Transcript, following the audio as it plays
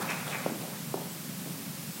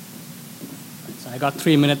I got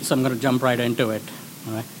 3 minutes, so I'm going to jump right into it.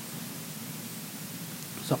 All right.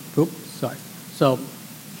 So, oops, sorry. So,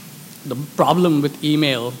 the problem with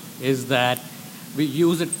email is that we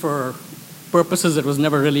use it for purposes it was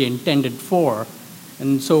never really intended for.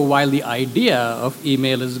 And so while the idea of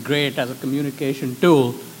email is great as a communication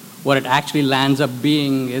tool, what it actually lands up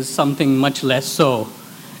being is something much less so.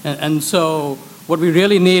 And so what we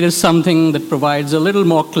really need is something that provides a little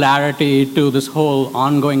more clarity to this whole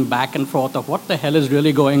ongoing back and forth of what the hell is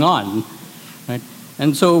really going on. Right?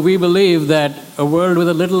 And so we believe that a world with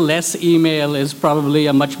a little less email is probably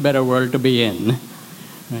a much better world to be in.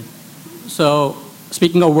 Right? So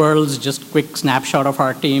speaking of worlds, just quick snapshot of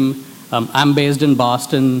our team. I'm based in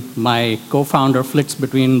Boston. My co-founder flits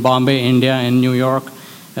between Bombay, India, and New York.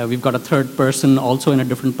 We've got a third person also in a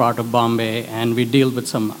different part of Bombay, and we deal with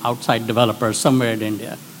some outside developers somewhere in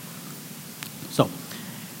India. So,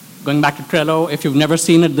 going back to Trello, if you've never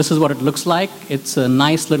seen it, this is what it looks like. It's a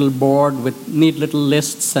nice little board with neat little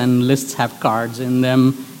lists, and lists have cards in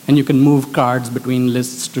them, and you can move cards between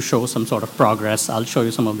lists to show some sort of progress. I'll show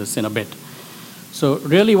you some of this in a bit. So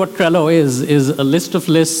really what Trello is a list of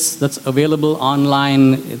lists that's available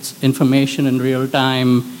online. It's information in real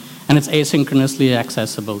time, and it's asynchronously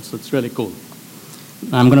accessible, so it's really cool.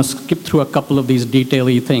 I'm going to skip through a couple of these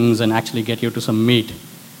detail-y things and actually get you to some meat.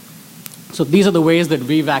 So these are the ways that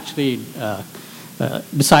we've actually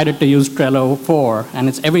decided to use Trello for, and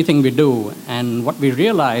it's everything we do. And what we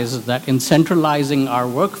realized is that in centralizing our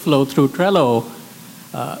workflow through Trello,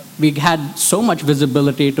 we had so much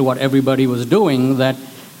visibility to what everybody was doing that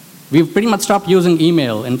we've pretty much stopped using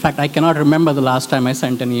email. In fact, I cannot remember the last time I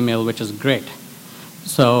sent an email, which is great.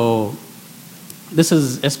 So this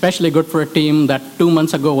is especially good for a team that 2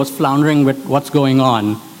 months ago was floundering with what's going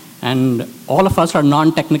on. And all of us are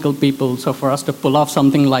non-technical people, so for us to pull off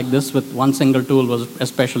something like this with one single tool was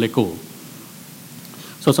especially cool.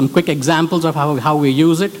 So some quick examples of how we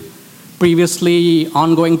use it. Previously,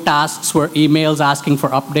 ongoing tasks were emails asking for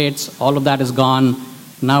updates. All of that is gone.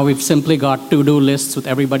 Now we've simply got to-do lists with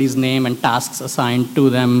everybody's name and tasks assigned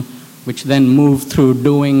to them, which then move through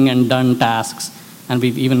doing and done tasks. And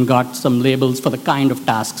we've even got some labels for the kind of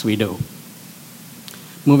tasks we do.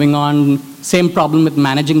 Moving on, same problem with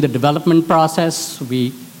managing the development process.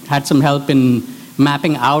 We had some help in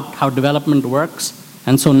mapping out how development works.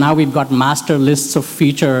 And so now we've got master lists of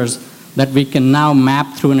features that we can now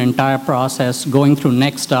map through an entire process, going through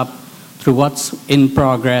next up, through what's in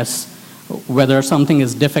progress, whether something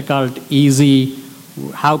is difficult, easy,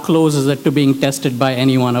 how close is it to being tested by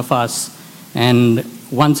any one of us, and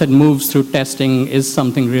once it moves through testing, is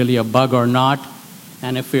something really a bug or not?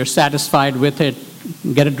 And if we're satisfied with it,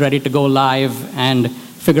 get it ready to go live and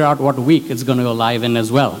figure out what week it's going to go live in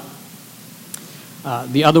as well.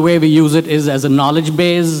 The other way we use it is as a knowledge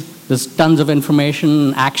base. There's tons of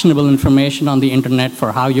information, actionable information on the internet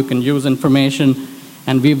for how you can use information,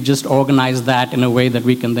 and we've just organized that in a way that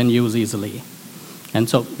we can then use easily. And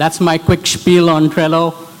so that's my quick spiel on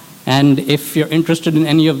Trello. And if you're interested in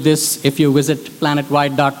any of this, if you visit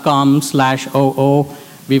planetwide.com/OO,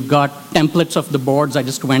 we've got templates of the boards I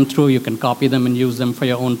just went through. You can copy them and use them for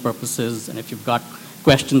your own purposes. And if you've got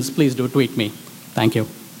questions, please do tweet me. Thank you.